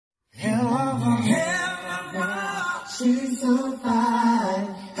She's so fine.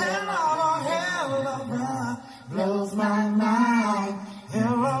 Hell of a blows my mind.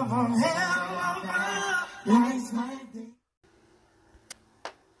 Hell of a lights my day.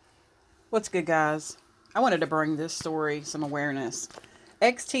 What's good, guys? I wanted to bring this story some awareness.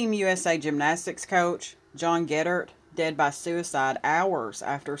 Ex-Team USA gymnastics coach John Geddert dead by suicide hours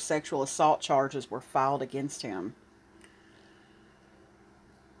after sexual assault charges were filed against him.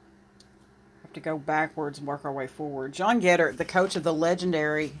 To go backwards and work our way forward. John Geddert, the coach of the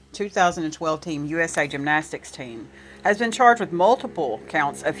legendary 2012 Team USA gymnastics team, has been charged with multiple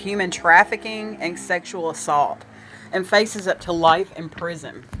counts of human trafficking and sexual assault and faces up to life in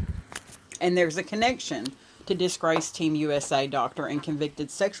prison. And there's a connection to disgraced Team USA doctor and convicted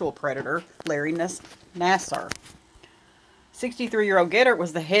sexual predator Larry Nassar. 63-year-old Geddert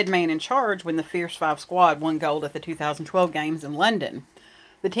was the head man in charge when the Fierce Five squad won gold at the 2012 Games in London.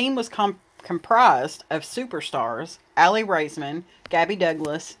 The team was comprised of superstars Aly Raisman, Gabby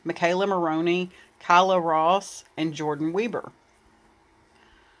Douglas, Michaela Maroney, Kyla Ross, and Jordan Weber.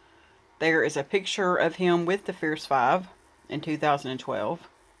 There is a picture of him with the Fierce Five in 2012.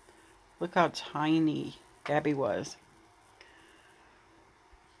 Look how tiny Gabby was.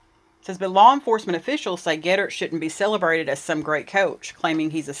 It says, but law enforcement officials say Geddert shouldn't be celebrated as some great coach, claiming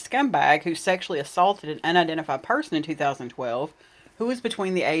he's a scumbag who sexually assaulted an unidentified person in 2012 who was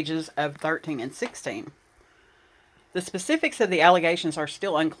between the ages of 13 and 16. The specifics of the allegations are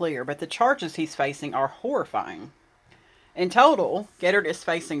still unclear, but the charges he's facing are horrifying. In total, Geddert is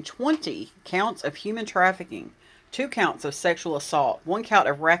facing 20 counts of human trafficking, 2 counts of sexual assault, 1 count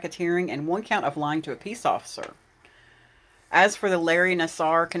of racketeering, and 1 count of lying to a peace officer. As for the Larry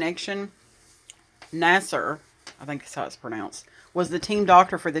Nassar connection, Nassar, I think that's how it's pronounced, was the team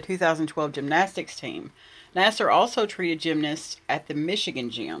doctor for the 2012 gymnastics team. Nassar also treated gymnasts at the Michigan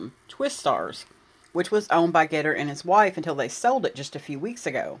gym, Twist Stars, which was owned by Geddert and his wife until they sold it just a few weeks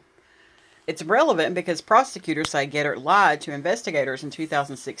ago. It's relevant because prosecutors say Geddert lied to investigators in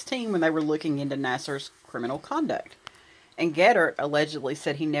 2016 when they were looking into Nassar's criminal conduct. And Geddert allegedly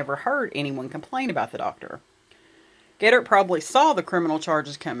said he never heard anyone complain about the doctor. Geddert probably saw the criminal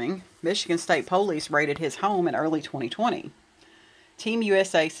charges coming. Michigan State Police raided his home in early 2020. Team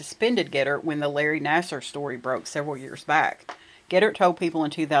USA suspended Geddert when the Larry Nassar story broke several years back. Geddert told people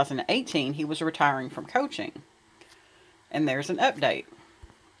in 2018 he was retiring from coaching. And there's an update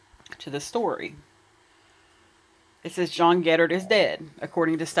to the story. It says John Geddert is dead,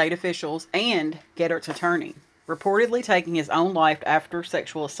 according to state officials and Geddert's attorney, reportedly taking his own life after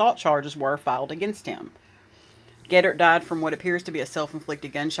sexual assault charges were filed against him. Geddert died from what appears to be a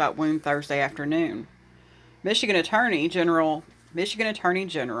self-inflicted gunshot wound Thursday afternoon. Michigan Attorney General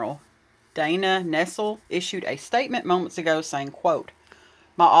Dana Nessel issued a statement moments ago saying, quote,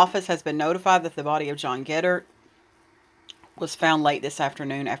 "My office has been notified that the body of John Geddert was found late this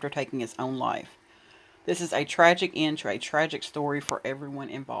afternoon after taking his own life. This is a tragic end to a tragic story for everyone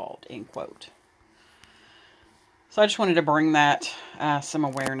involved," end quote. So I just wanted to bring that some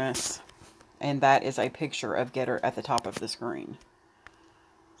awareness. And that is a picture of Geddert at the top of the screen.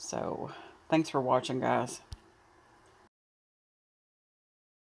 So, thanks for watching, guys.